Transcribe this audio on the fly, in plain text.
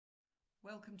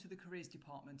Welcome to the Careers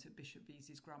Department at Bishop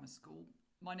Beesley's Grammar School.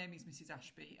 My name is Mrs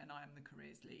Ashby and I am the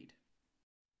Careers Lead.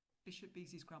 Bishop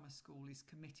Beesley's Grammar School is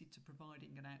committed to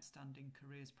providing an outstanding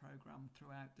careers programme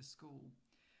throughout the school.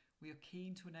 We are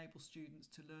keen to enable students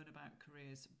to learn about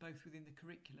careers both within the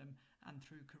curriculum and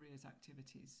through careers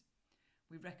activities.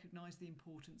 We recognise the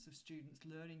importance of students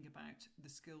learning about the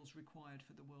skills required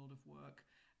for the world of work,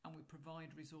 and we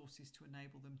provide resources to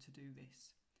enable them to do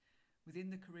this.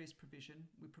 Within the careers provision,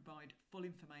 we provide full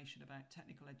information about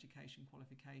technical education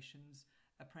qualifications,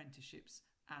 apprenticeships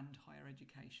and higher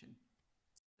education.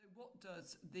 So what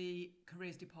does the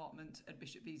careers department at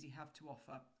Bishop Beesley have to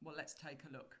offer? Well, let's take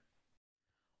a look.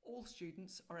 All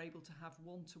students are able to have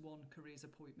one-to-one careers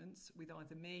appointments with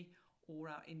either me or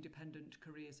our independent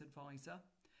careers advisor.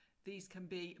 These can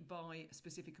be by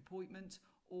specific appointment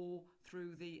or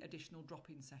through the additional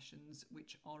drop-in sessions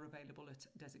which are available at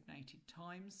designated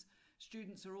times.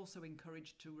 Students are also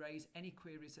encouraged to raise any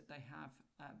queries that they have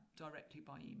directly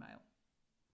by email.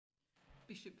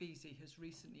 Bishop Beesley has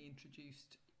recently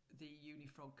introduced the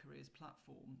Unifrog Careers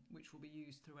platform, which will be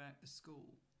used throughout the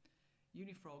school.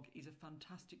 Unifrog is a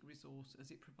fantastic resource as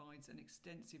it provides an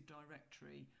extensive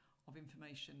directory of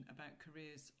information about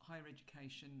careers, higher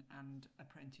education and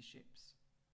apprenticeships.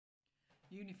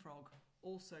 Unifrog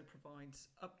also provides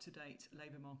up-to-date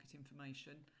labour market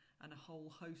information and a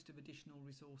whole host of additional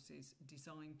resources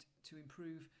designed to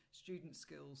improve student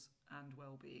skills and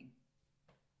well-being.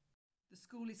 The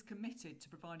school is committed to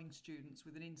providing students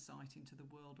with an insight into the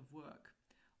world of work.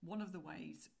 One of the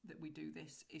ways that we do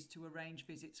this is to arrange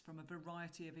visits from a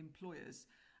variety of employers,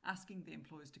 asking the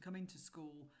employers to come into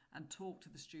school and talk to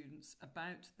the students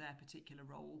about their particular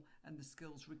role and the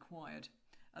skills required,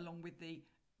 along with the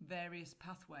various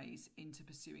pathways into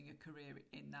pursuing a career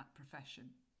in that profession.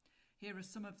 Here are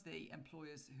some of the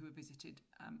employers who have visited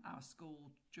our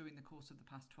school during the course of the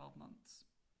past 12 months.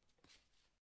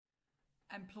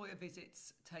 Employer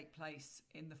visits take place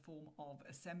in the form of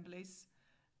assemblies,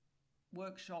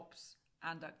 workshops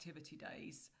and activity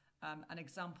days. An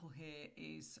example here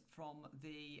is from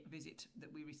the visit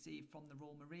that we received from the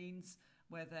Royal Marines,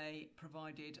 where they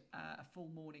provided a full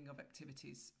morning of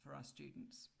activities for our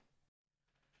students.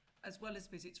 As well as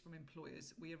visits from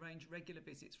employers, we arrange regular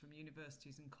visits from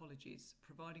universities and colleges,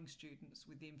 providing students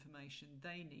with the information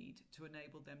they need to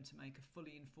enable them to make a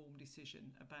fully informed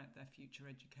decision about their future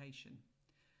education.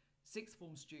 Sixth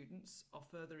form students are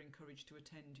further encouraged to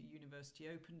attend university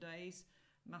open days,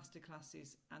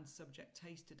 masterclasses and subject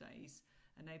taster days,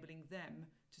 enabling them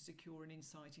to secure an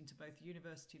insight into both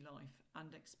university life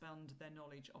and expand their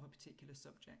knowledge of a particular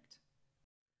subject.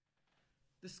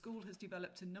 The school has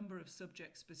developed a number of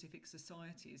subject-specific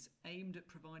societies aimed at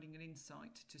providing an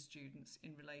insight to students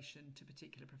in relation to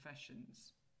particular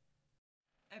professions.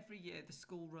 Every year the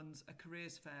school runs a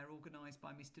careers fair organised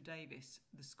by Mr Davis,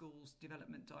 the school's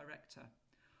development director.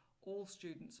 All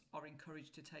students are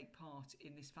encouraged to take part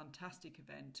in this fantastic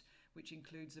event, which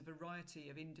includes a variety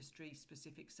of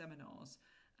industry-specific seminars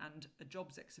and a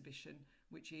jobs exhibition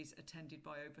which is attended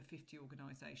by over 50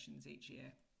 organisations each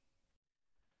year.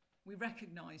 We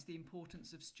recognise the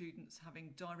importance of students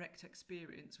having direct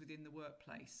experience within the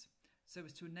workplace, so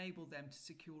as to enable them to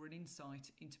secure an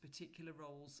insight into particular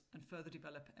roles and further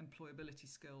develop employability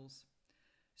skills.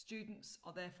 Students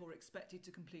are therefore expected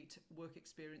to complete work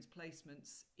experience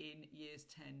placements in years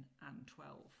 10 and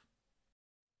 12.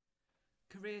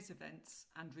 Careers events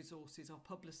and resources are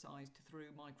publicised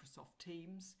through Microsoft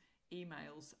Teams,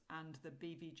 emails and the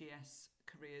BVGS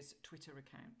Careers Twitter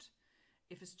account.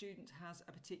 If a student has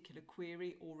a particular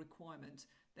query or requirement,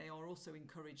 they are also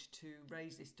encouraged to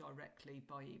raise this directly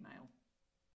by email.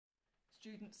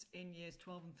 Students in years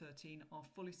 12 and 13 are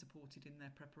fully supported in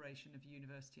their preparation of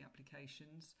university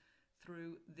applications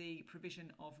through the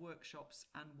provision of workshops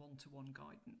and one-to-one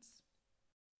guidance.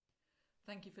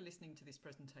 Thank you for listening to this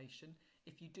presentation.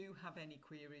 If you do have any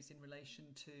queries in relation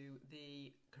to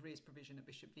the careers provision at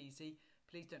Bishop Beesley,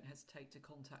 please don't hesitate to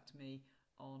contact me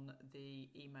on the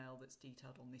email that's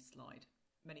detailed on this slide.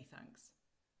 Many thanks.